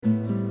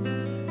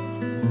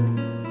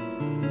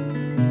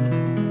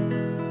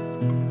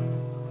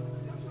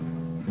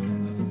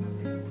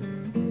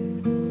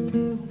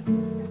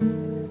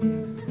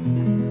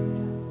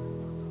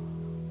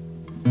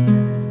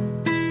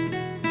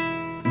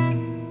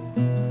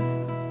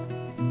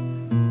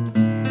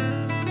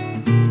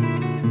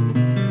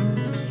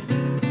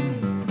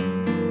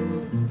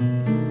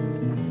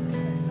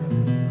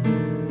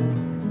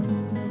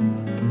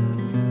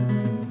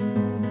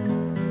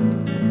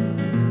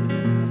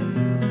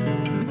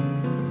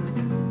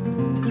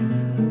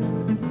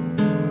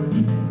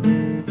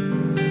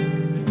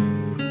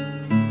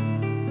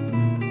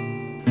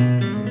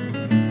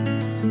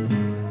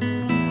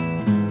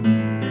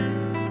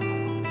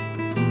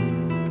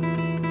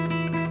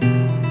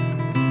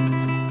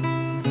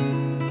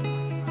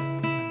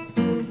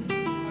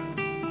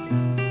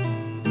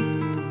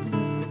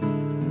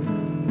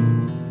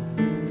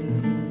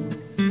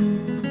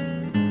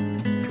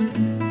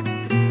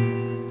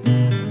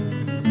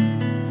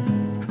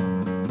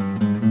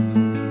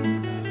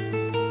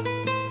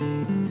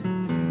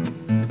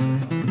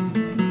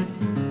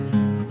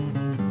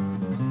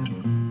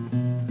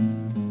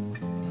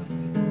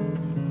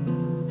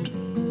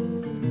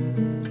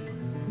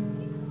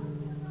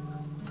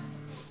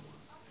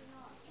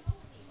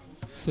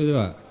それで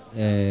は、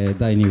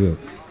第2部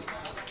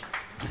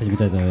始め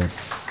たいと思いま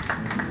す。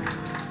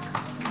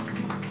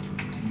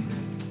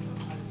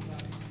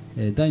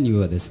第2部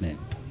はですね、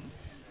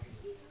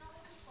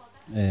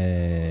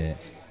映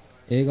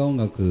画音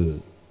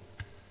楽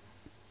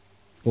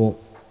を、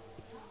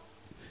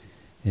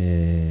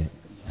映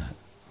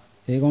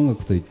画音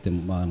楽といって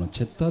も、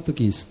チェット・アト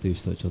キンスという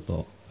人をちょっ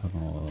と、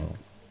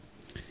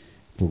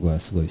僕は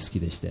すごい好き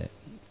でして、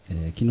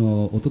昨日、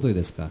一昨日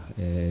ですか、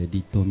リ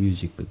ットミュー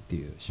ジックって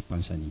いう出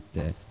版社に行っ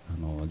て、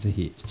ぜ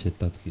ひチェッ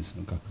ト・アトキンス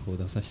の楽譜を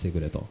出させて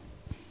くれと、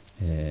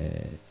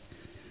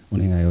お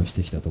願いをし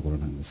てきたところ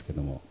なんですけ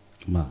ども、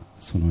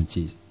そのう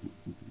ち、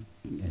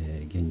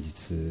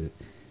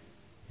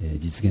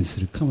実現す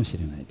るかもし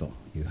れないと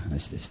いう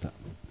話でした。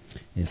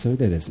それ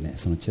でですね、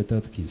そのチェット・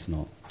アトキンス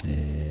の、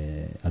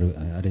ア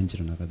レンジ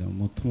の中で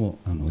も最も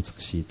美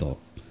しいと、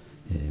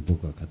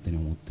僕が勝手に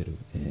思っている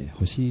「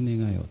星に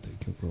願いを」という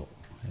曲を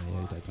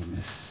やりたいと思い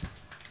ます。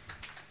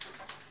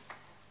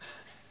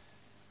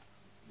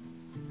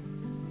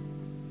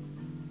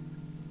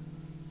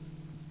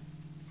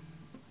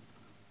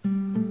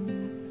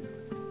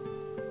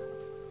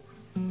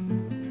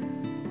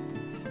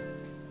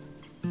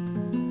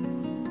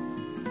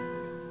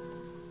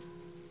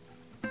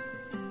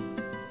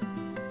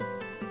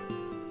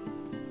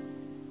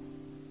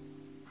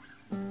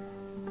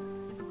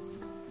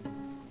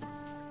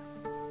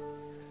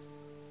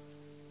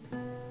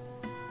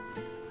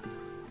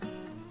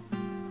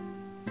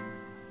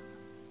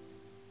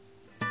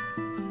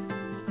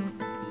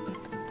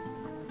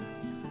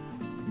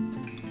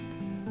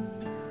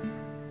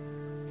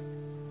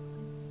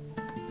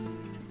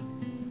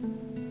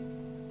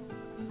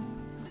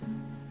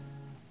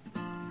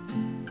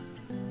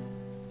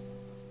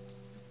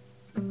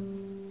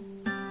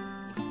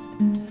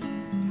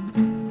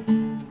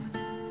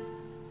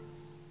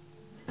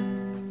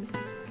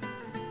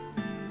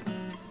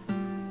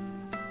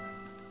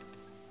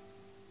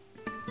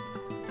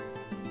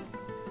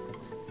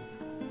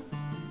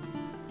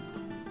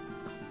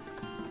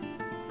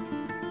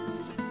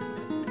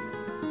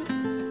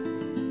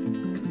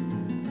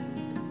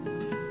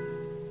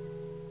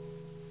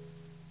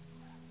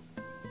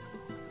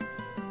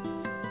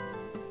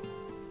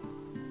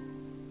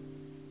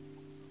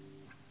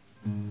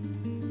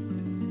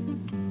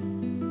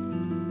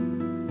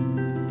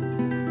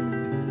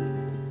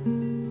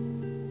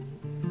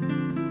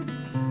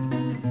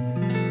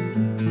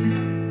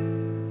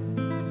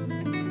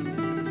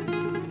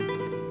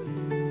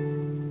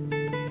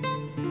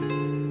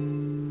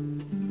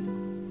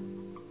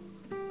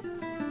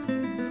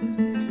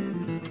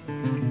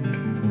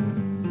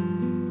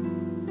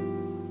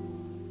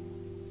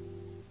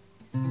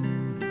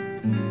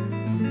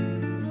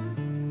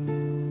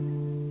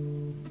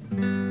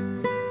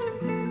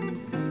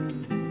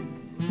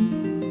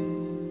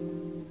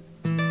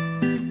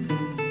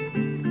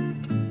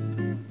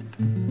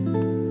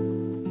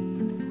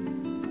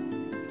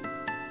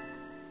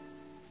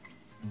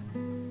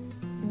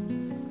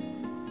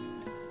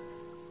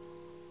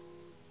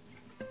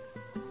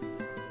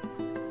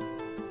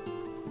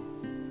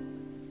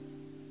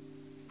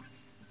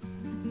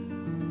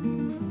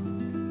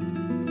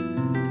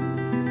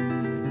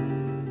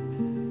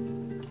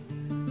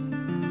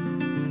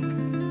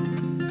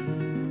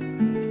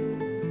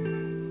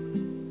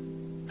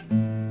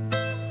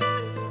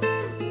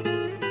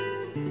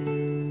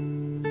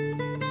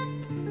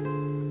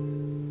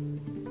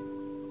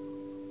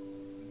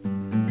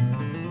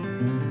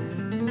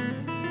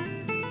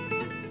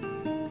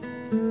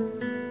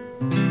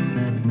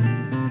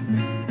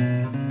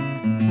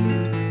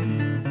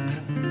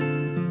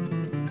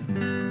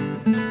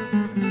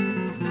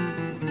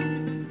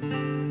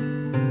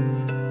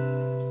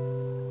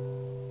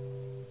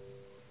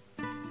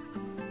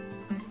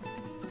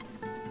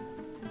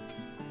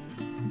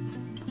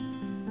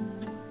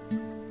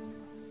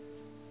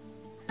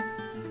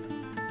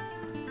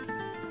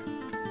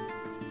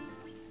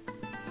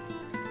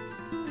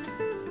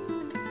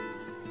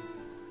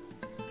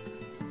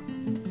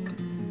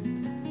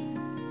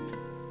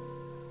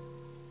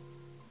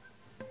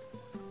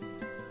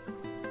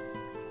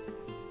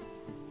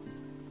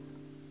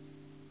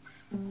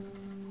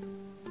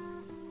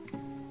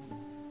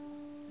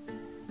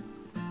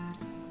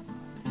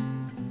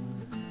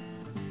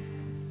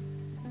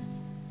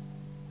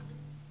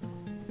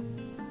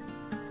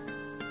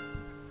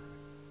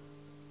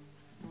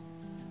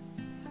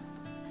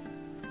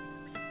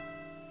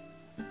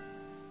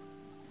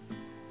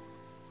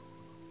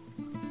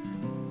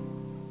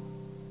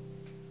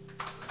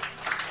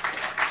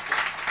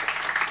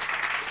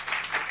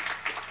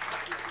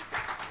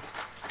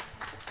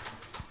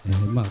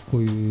こ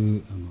うい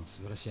う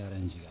素晴らしいアレ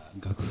ンジが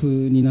楽譜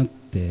になっ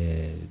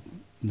て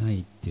な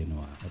いっていう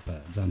のはやっぱり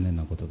残念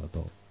なことだ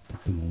ととっ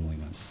ても思い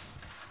ます。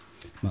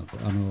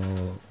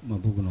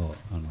僕の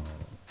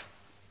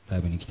ラ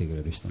イブに来てく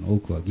れる人の多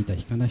くはギター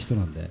弾かない人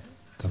なんで、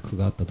楽譜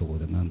があったところ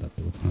でなんだっ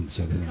てことなんでし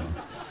ょうけども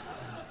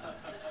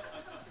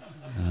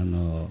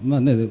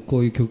こ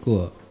ういう曲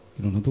を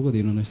いろんなところで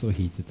いろんな人が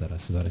弾いてたら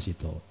素晴らしい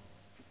と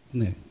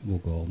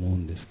僕は思う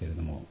んですけれ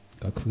ども、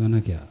楽譜が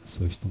なきゃ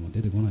そういう人も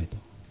出てこない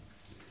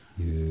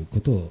というこ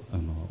とを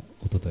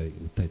おととい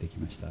訴えてき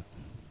ました。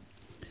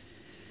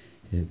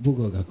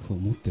僕は楽譜を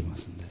持ってま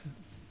すんで、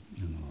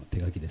手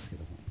書きですけ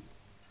ども。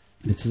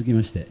で続き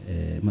まして、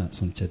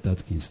そのチェット・ア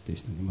トキンスという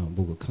人に、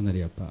僕はかなり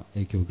やっぱ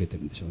影響を受けて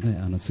るんでしょうね。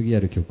次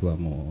やる曲は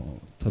も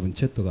う多分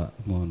チェットが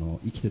もう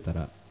生きてた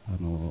ら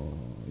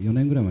4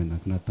年ぐらい前に亡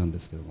くなったんで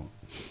すけども、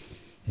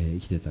生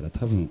きてたら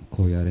多分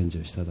こういうアレンジ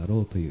をしただろ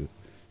うという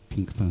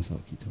ピンクパンサーを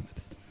聴いてもらいた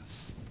いと思いま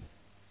す。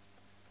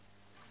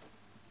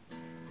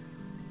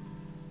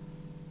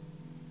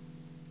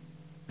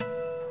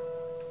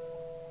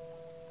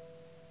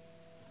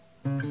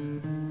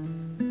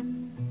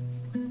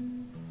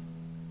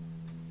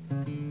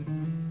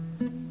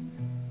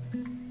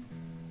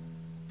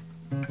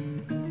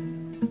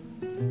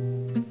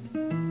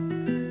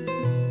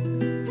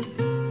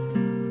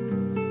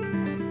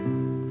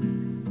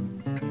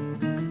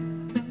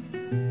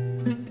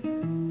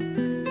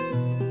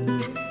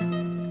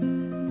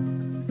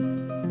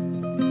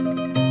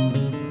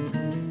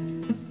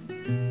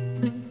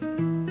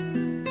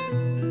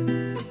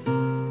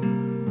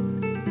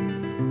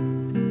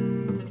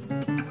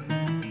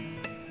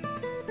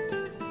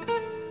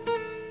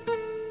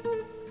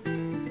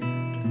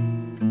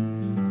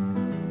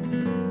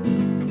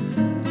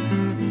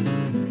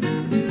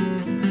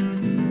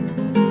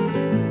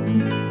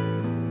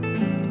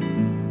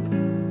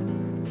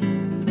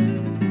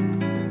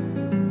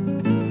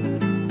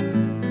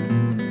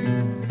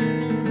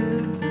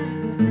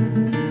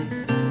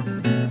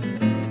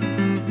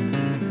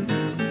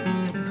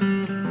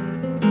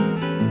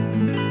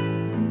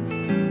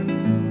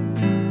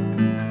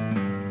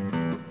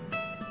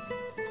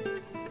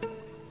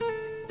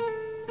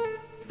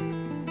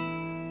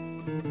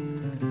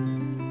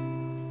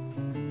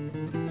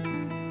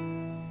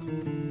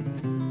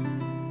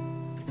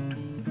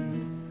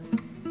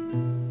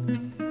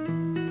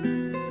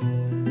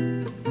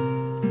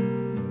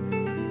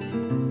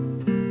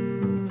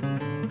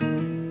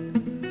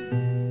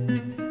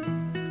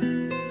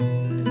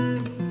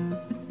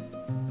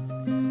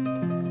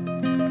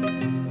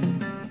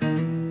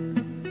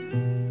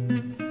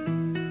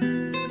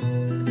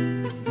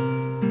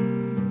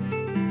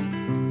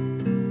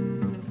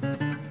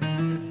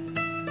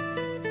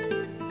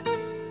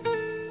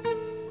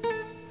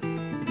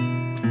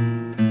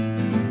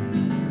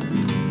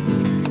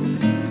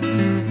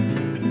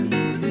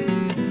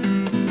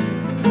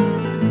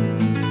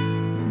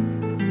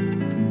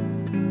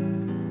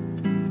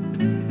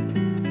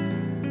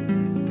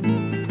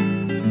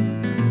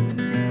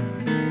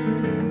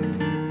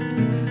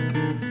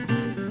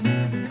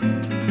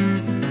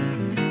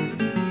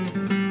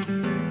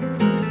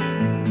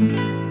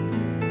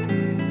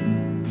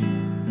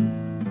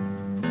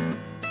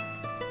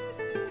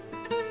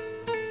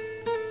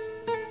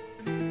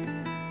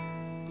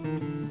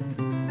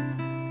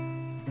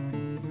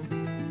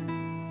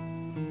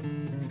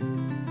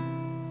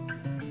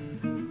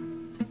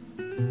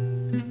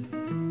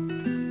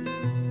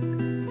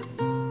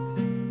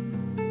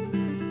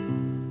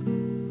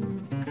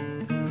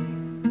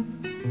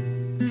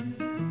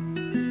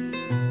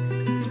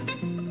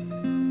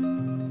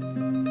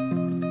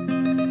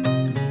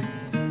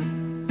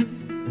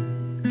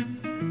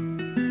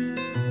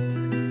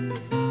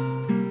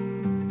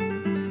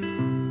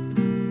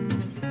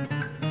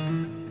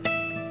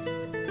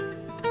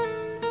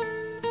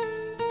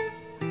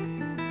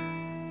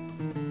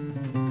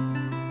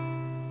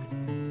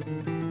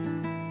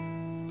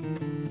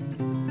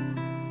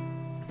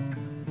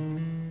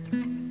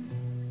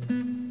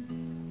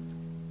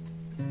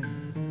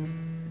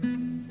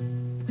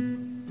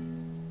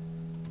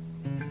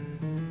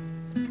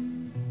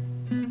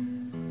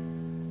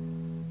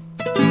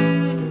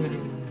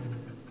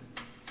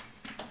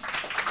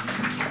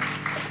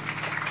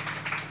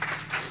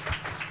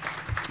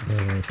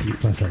ピンク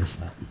パンサーでし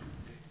た。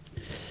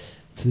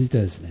続いて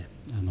はですね、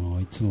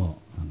いつも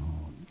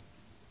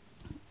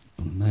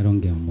ナイロ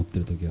ン弦を持ってい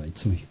るときはい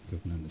つも弾く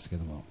曲なんですけ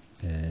ども、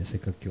せっ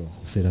かく今日は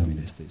ホセ・ラミ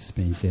レスというス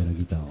ペイン製の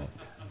ギターを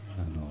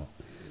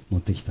持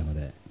ってきたの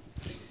で、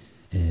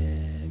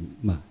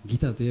ギ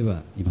ターといえ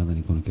ばいまだ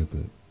にこの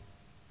曲、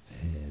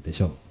で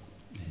しょう、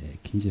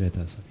禁じられた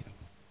遊びを。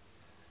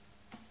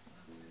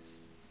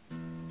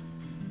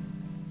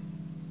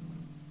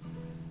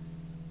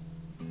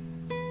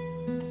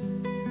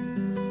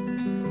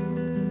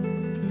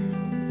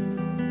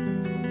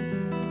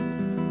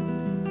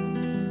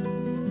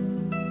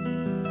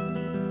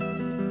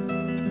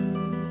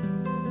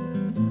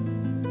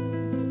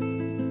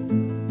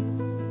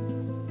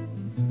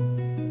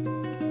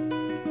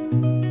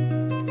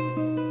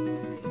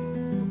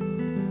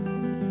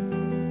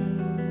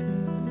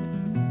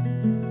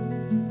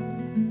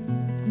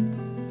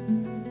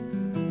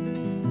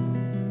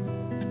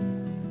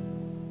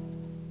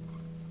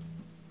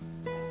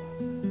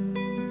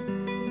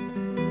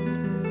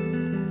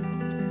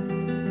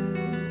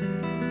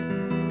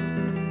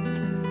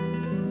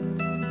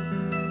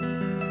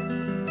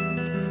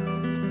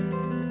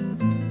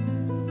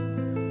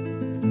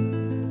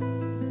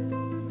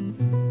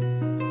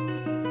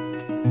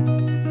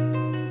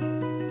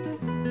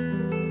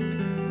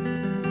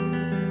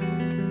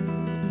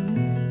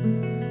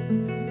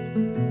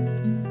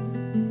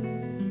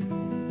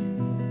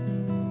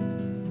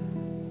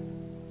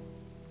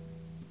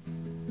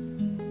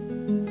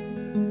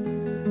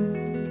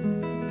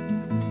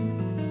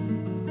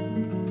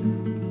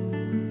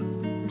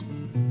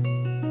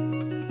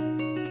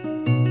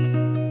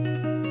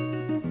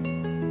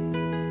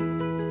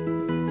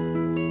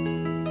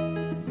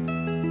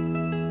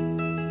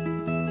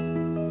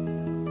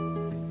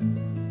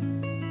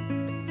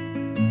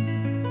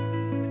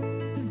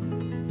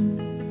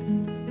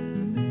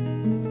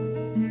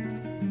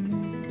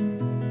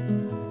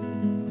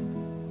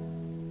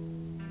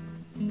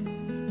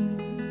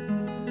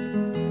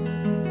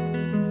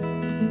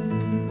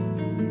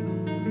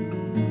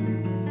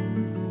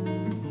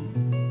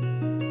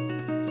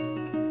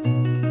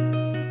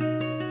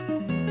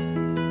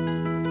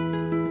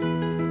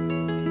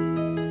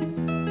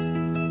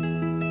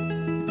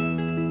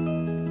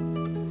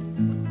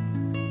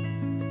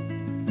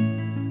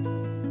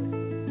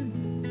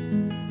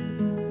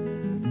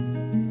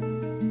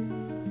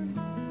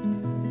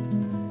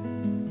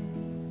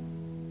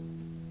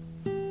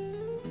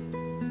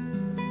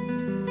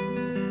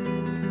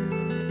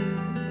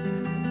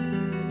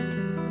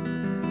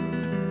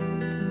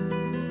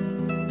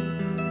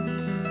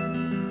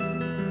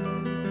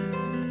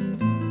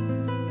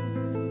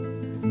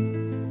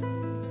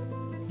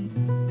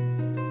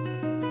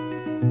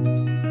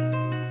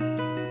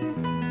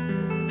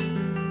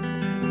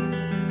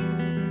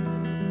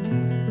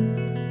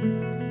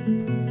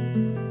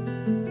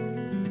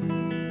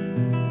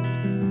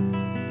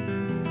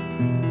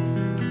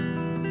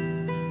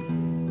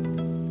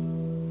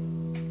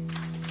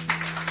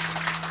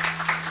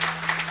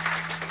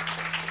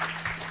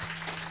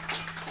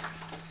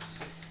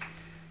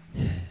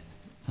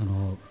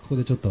こ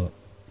でちょっと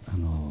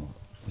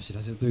お知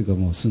らせというか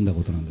もう済んだ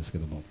ことなんですけ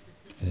ども、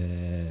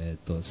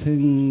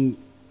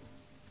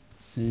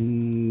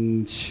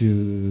先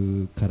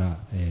週から、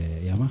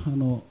ヤマハ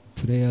の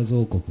プレイヤーズ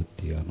王国っ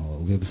ていうウ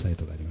ェブサイ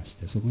トがありまし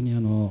て、そこに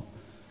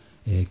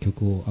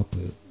曲をアッ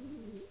プ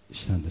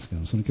したんですけ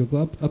ども、その曲を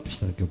アップし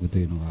た曲と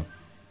いうのが、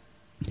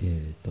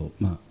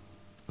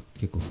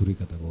結構古い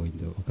方が多いん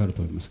で分かる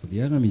と思いますけ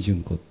ど、八神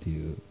純子って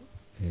いう、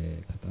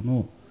方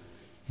の、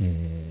デ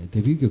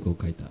ビュー曲を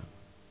書いた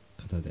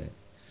方で、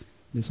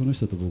その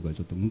人と僕は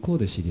ちょっと向こう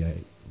で知り合い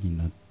に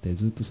なって、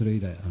ずっとそれ以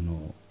来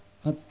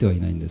会ってはい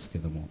ないんですけ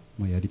ども、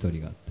やり取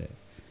りがあって、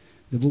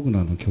で僕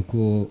の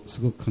曲をす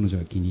ごく彼女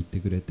が気に入って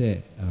くれ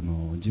て、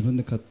自分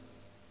で勝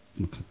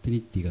手に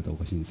って言い方はお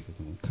かしいんですけ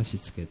ども、歌詞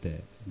つけ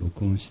て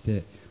録音し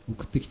て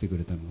送ってきてく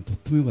れたのがとっ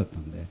ても良かった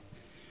んで、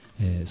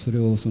それ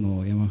をそ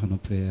のヤマハの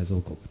プレイヤーズ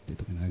王国っていう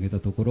ところに上げた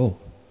ところ、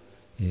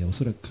お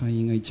そらく会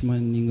員が1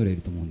万人ぐらいい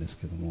ると思うんです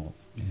けども、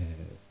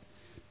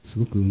す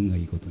ごく運が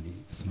いいことに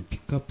そのピッ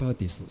クアップアー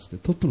ティストとして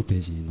トップのペ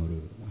ージに載る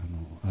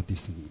アーティ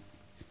ストに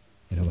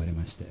選ばれ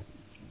まして、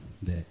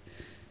で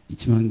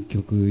1万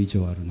曲以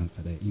上ある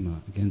中で今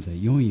現在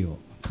4位を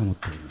保っ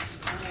ております。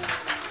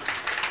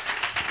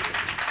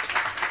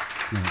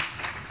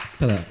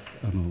ただ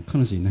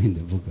彼女いないんで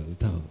僕は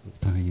歌を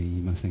歌い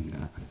ません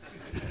が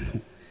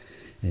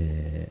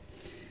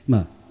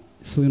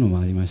そういうのも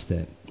ありまし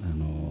て、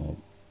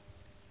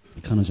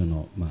彼女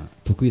の、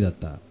得意だっ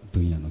た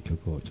分野の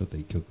曲をちょっと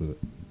1曲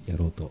や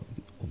ろうと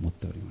思っ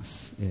ておりま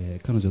す。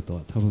彼女と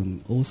は多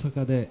分大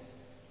阪で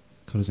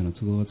彼女の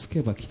都合がつ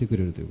けば来てく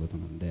れるということ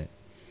なんで、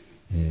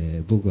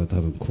僕は多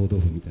分コード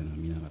譜みたいなのを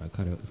見ながら、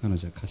彼女は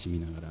歌詞見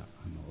ながら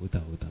歌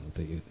を歌う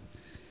という、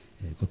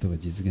ことが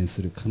実現す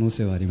る可能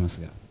性はありま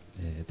すが、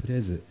とりあ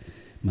えず、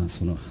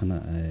その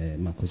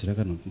こちら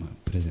からの、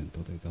プレゼント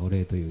というかお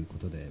礼というこ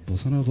とでボ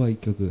サノバ1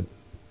曲、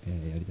や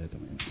りたいと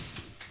思いま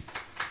す。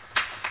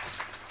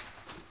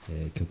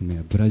曲名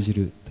はブラジ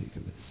ルという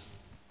曲です。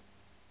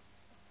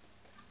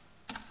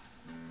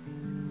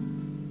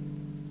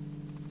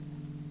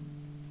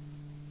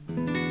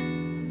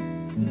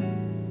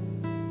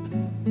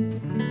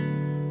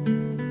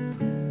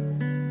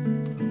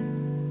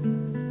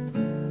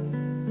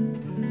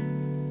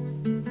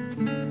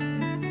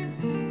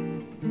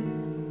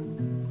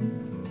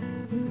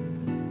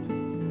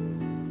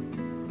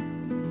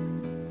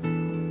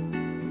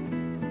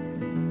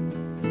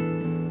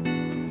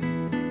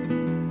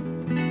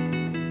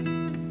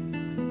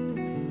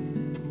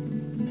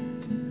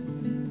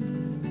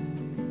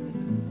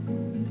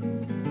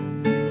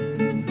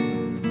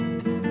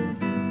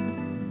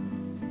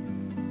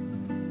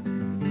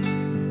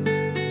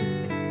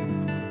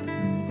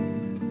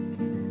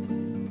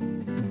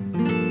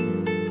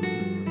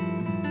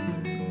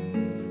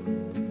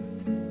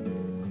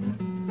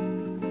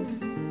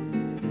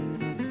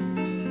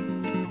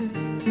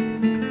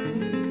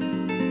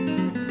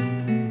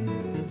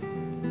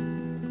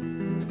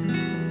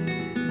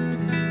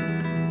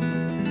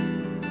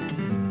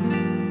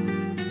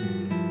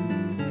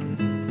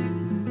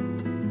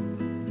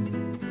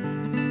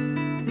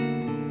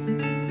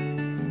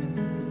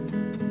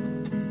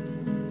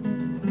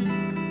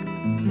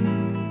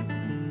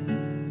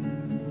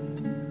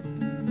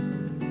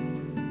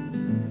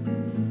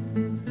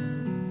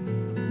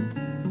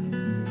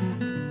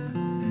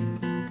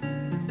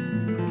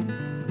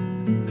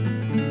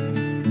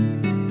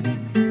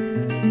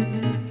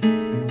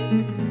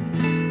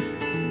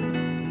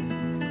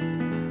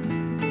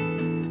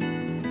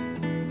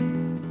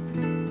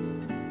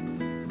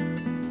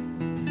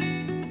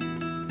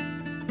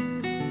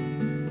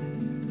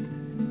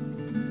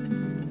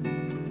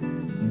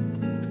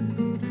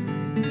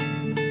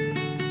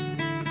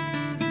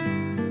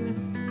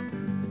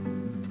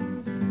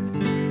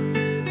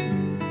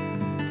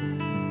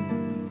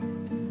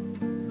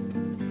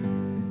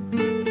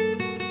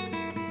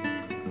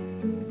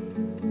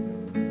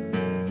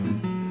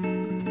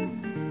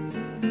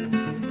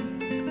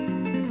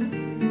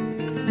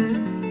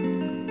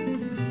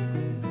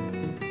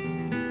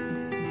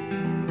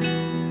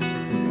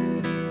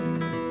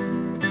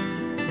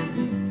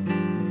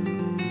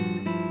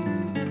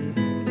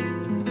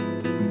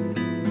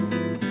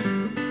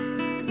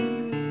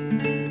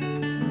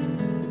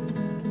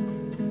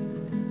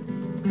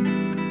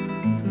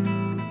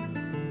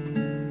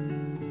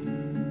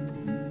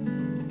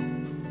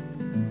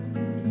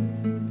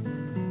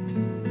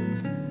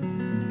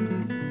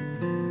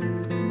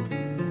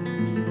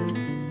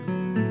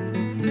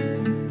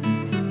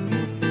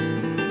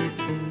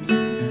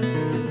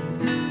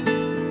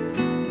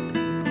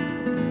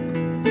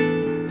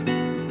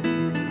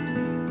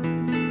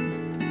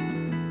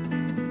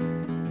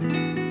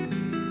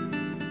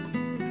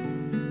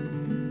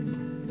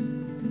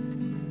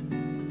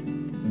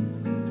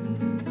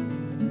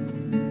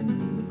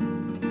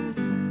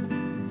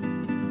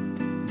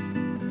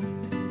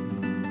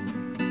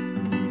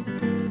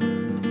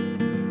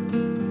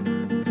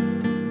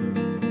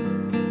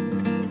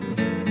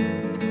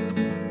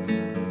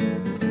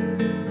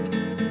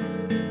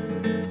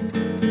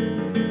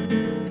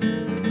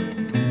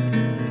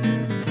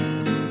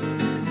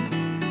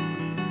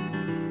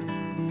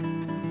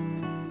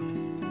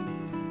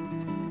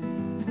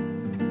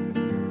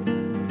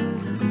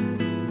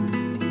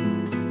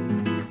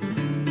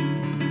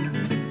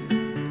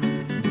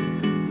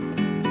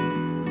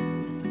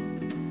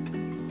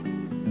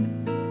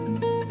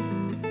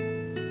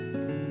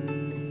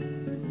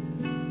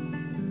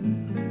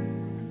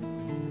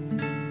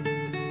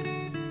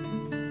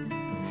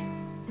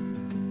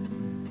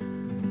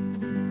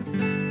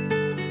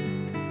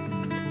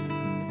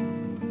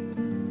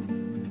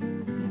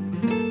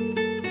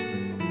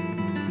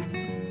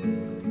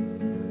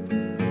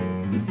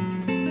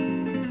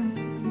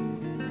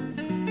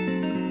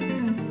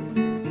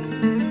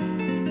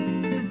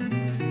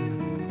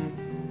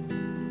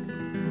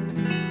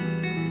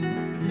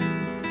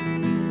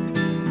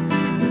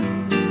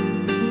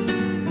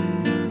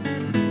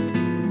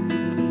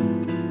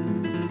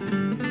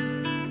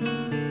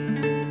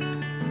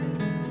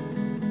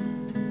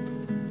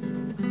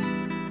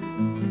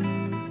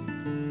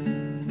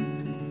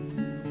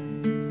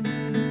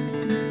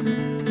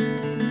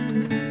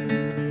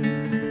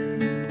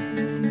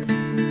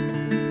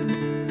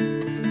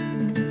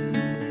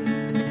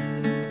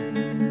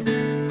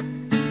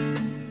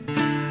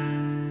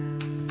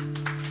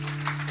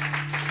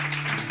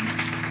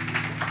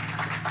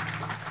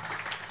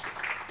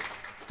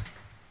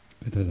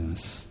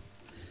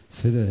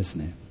れでです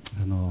ね、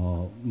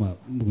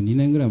僕2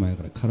年ぐらい前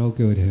からカラオ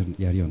ケをや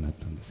るようになっ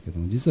たんですけど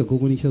も、実はこ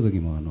こに来た時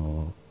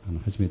も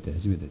初めて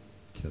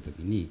来た時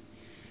に、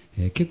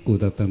結構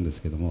歌ったんで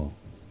すけども、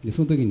で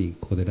その時に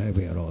ここでライ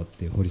ブやろうっ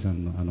ていう堀さ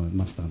んの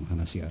マスターの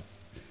話が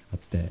あっ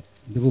て、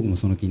で僕も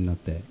その気になっ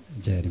て、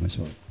じゃあやりまし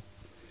ょう。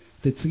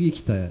で次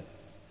来た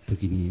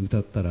時に歌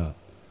ったら、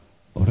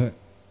あれ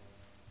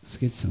ス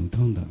ケッチさん歌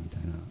うんだみた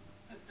い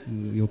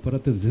な、酔っ払っ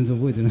てて全然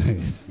覚えてないわけ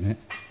ですよね。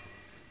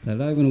だか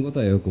らライブのこと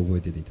はよく覚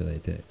えてていただい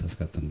て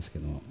助かったんですけ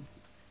ども、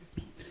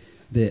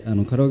で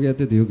カラオケやっ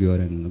ててよく言わ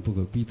れるのは、僕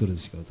はビートル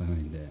ズしか歌わない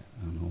んで、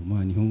お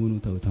前日本語の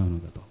歌を歌うの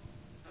かと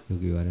よ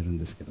く言われるん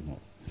ですけども、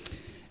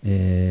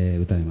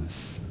歌いま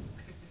す。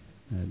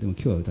でも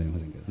今日は歌いま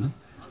せんけどね。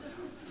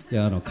い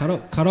やカラ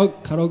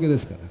オケで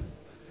すから。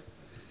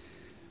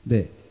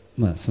で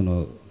そ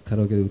のカ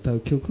ラオケで歌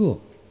う曲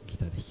をギ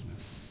ターで弾きま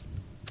す。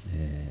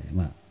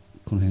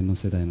この辺の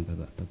世代の方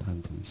だったら多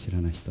分知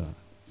らない人は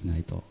いな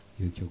いと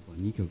いう曲を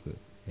2曲、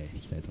弾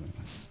きたいと思い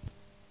ます。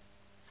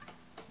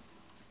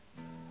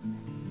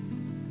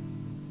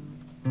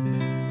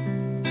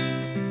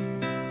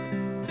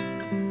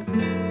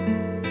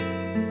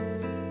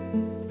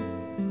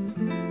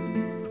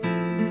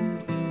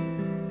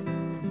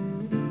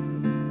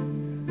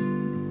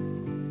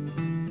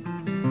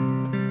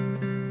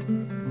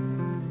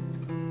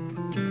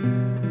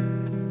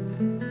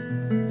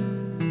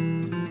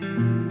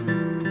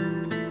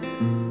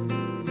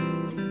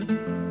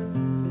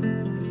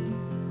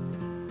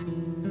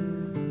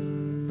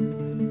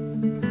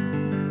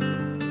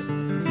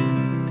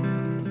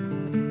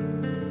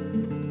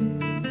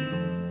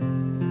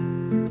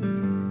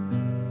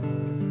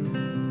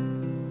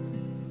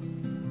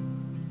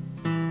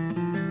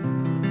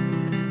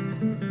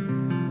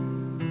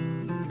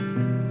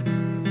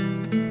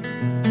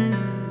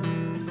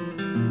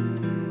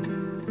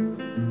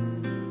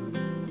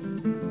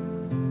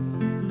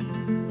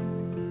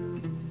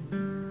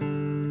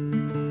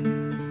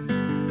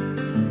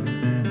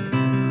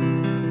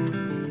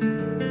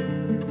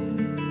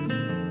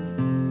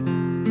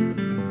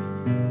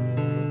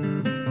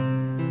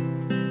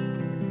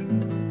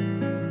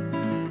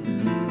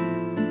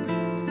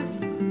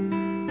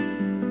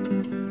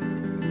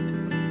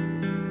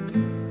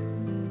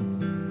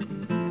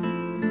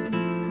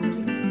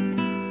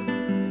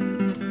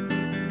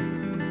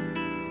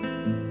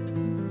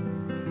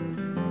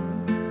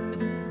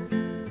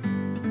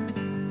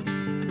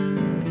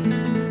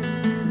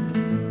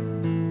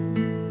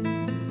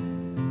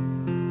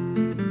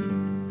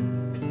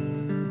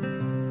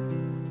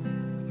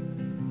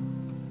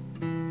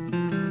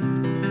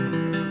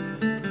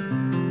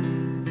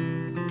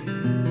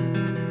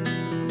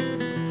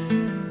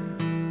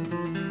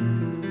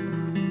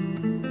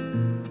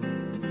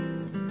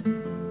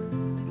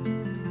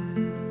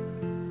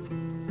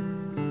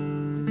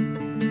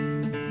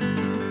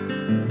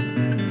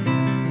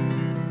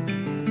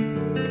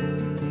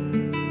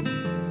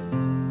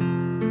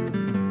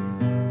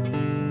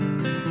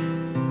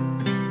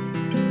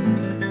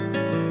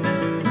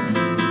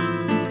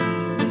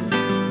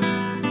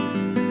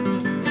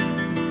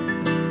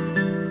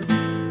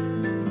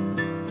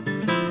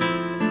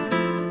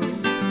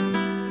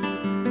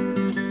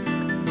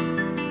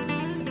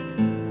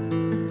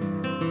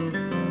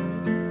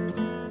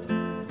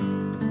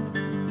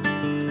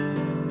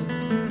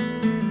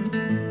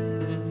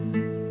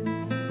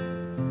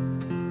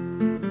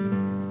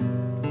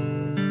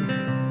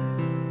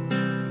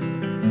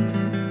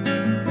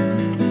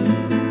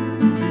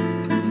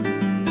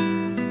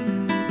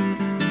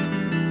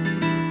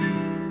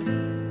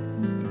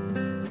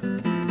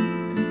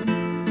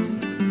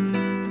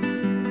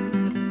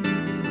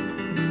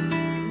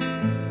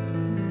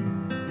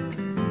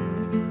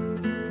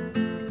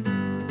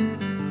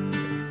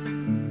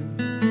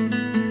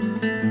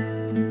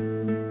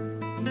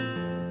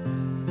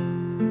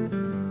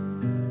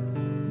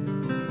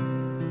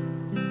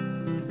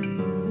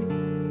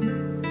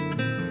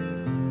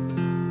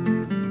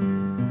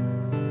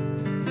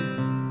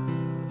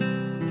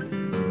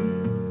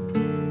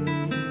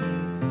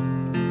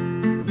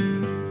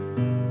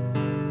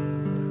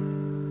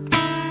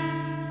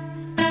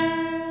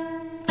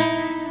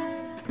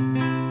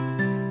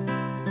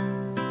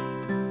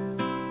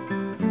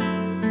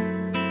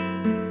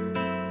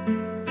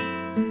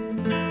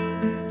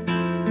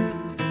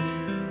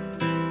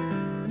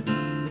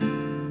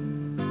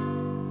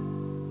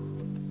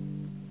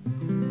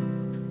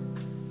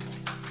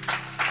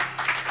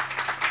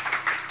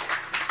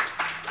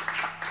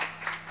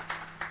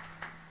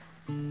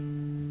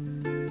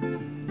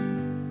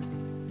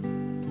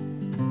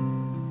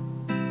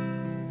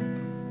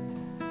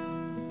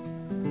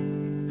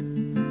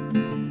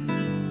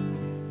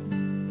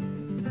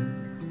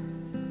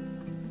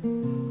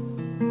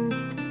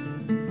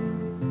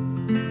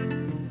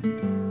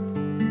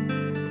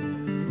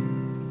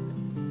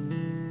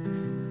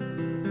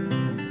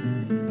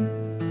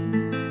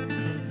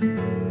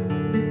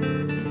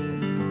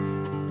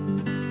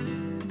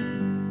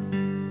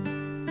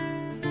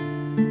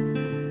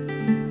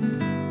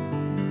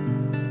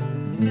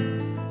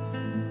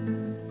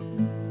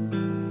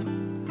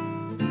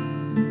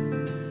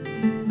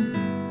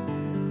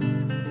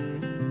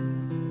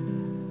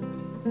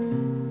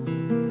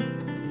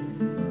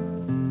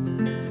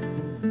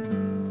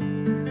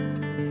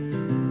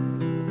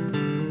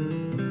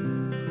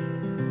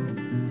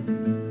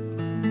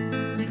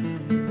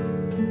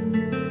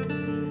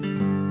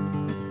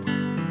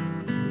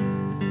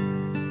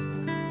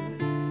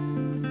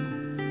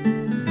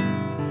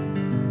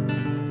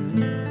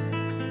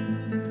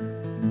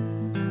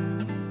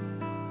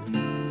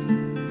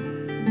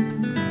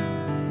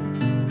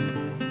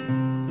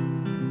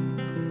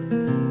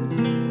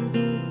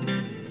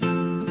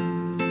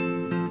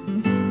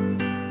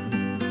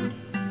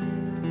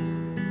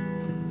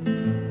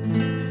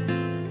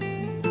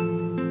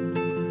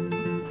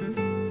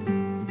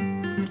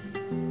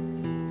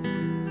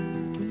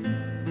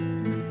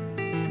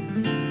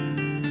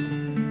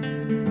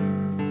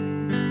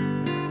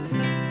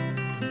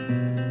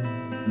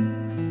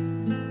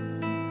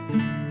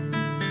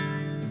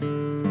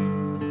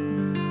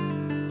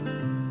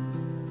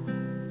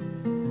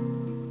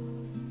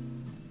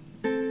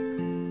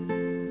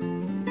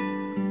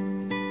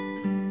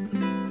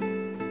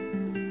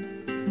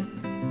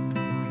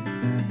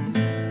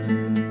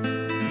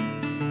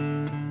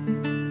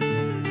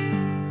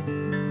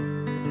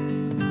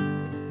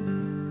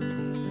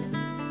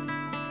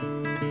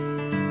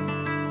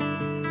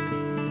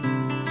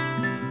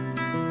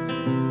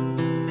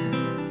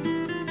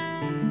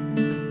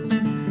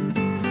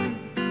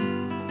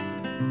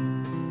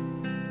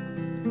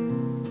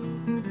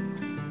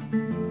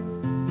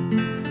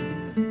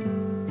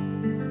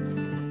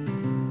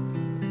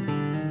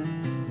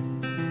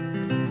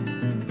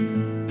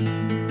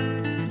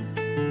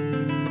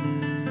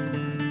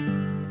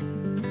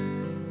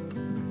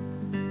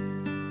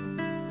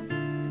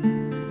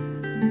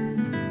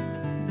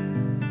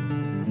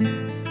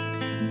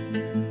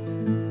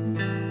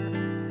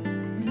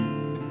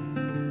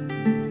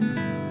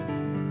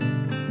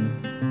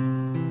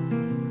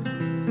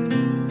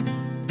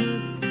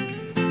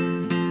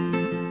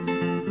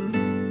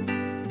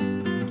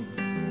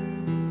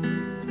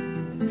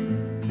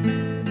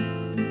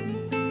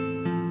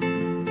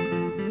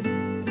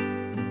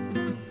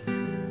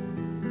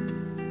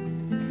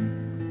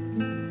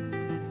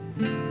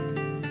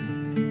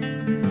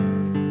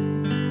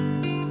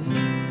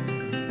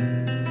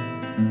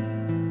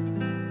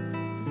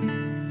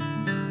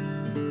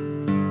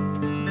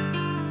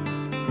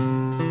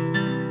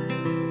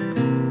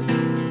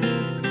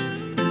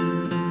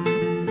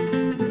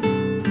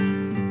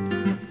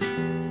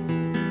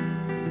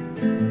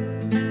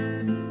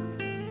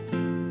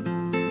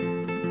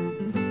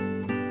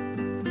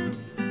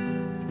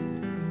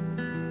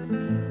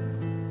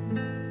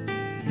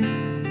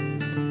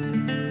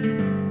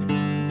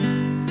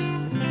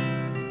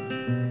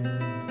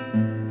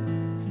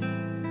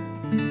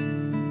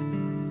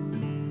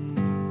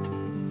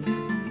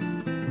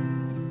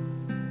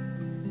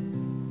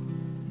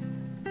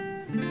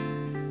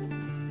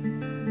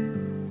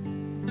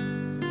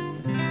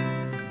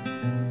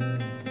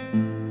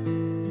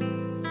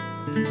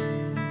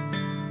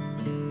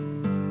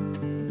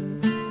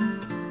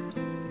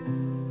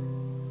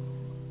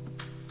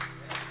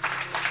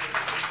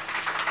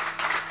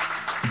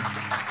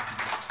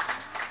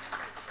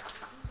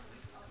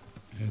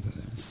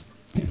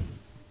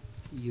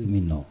ユー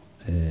ミンの、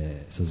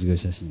卒業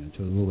写真が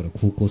ちょうど僕ら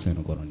高校生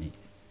の頃に、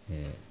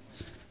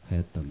流行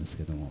ったんです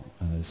けども、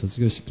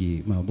卒業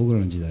式、僕ら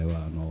の時代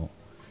は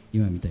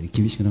今みたいに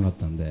厳しくなかっ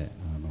たんで、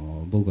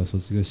僕は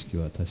卒業式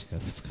は確か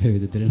二日酔い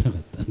で出れなかっ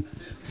たと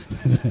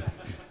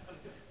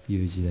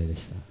いう時代で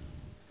した。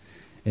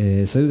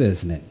それではで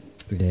すね、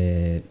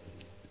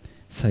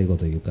最後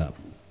というこ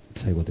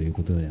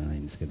とではない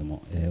んですけど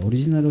も、オ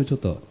リジナルをちょっ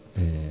と、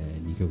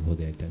2曲ほ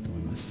どやりたいと思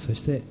います。そ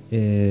して、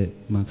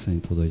マークさん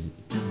に届いて、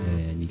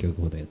2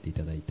曲ほどやってい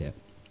ただいて、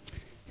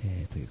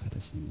という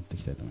形に持ってい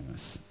きたいと思いま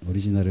す。オ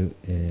リジナル、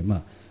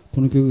こ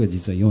の曲が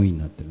実は4位に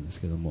なってるんです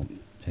けども、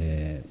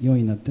4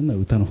位になってるのは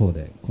歌の方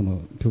で、こ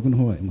の曲の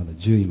方はまだ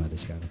10位まで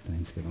しか上がってない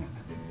んですけども、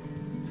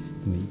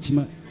でも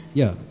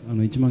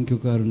1万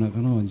曲ある中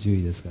の10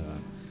位ですか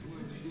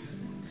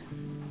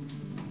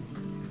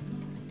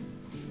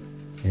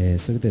ら、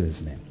それでで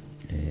すね、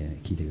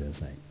聴いてくだ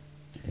さい。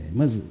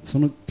まずそ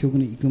の曲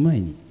に行く前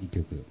に1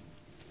曲、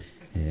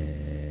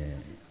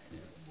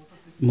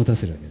持た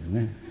せるわけです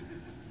ね。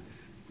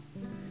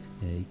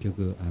1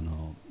曲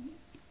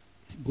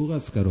5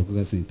月か6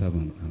月に多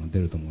分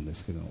出ると思うんで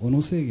すけど、小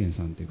野清源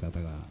さんという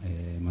方が、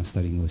マス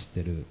タリングをし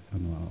ている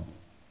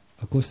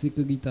アコースティッ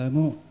クギター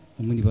の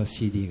オムニバス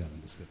CD がある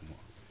んですけども、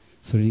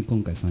それに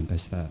今回参加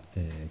した、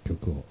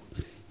曲を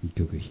1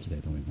曲弾きたい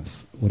と思いま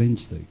す。オレン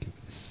ジという曲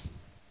です。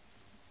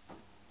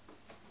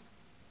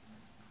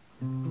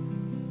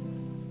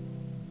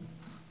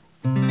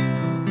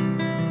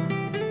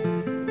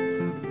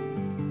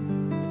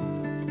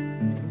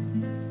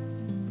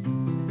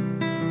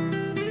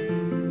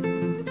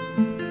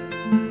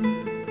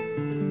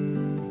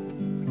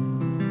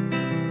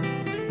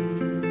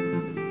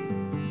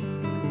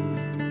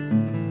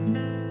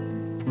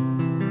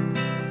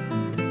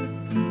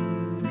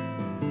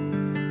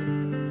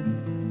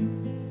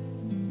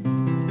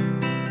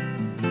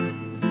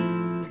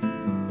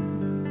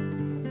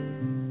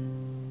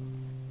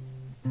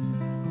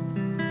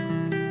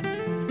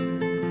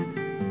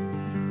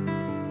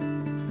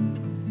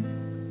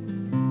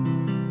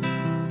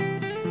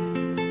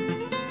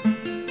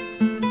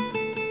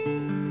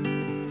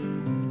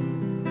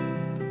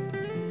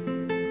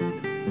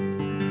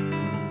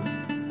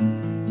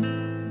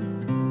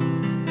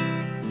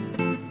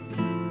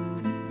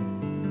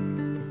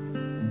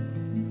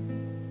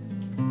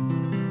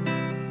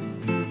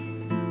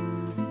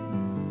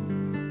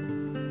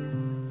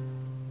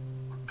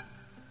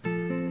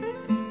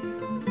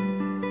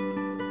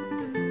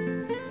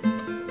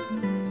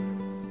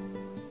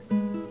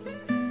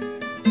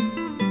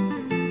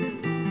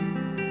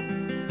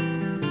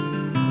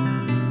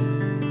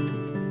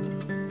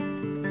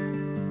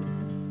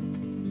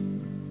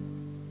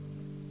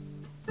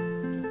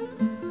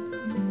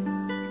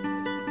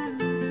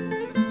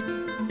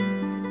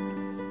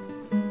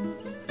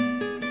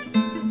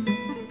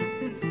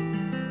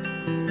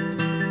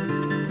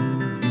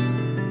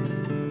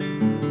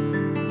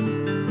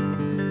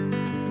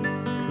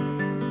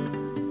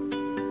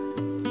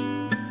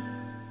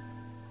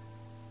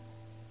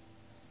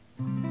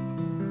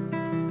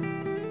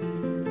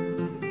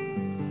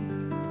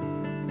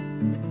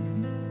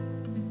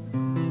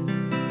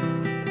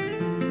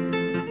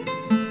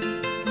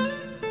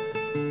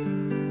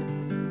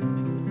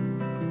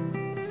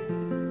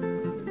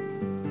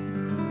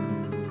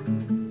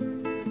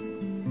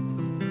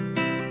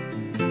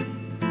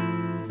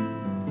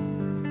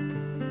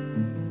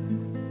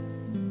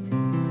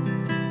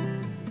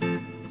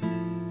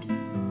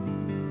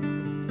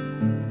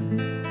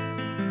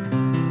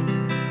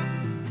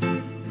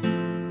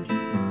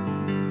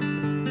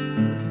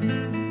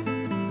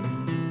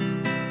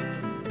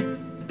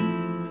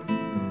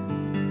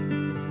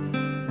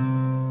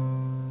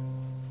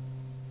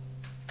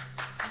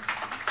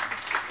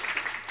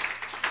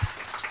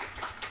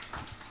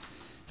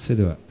それ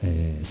では、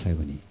最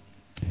後に、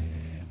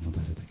持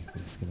たせた曲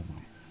ですけども、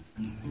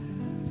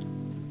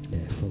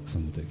フォークソ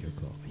ングという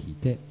曲を弾い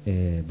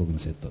て、僕の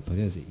セットをと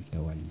りあえず一回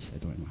終わりにしたい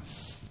と思いま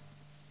す。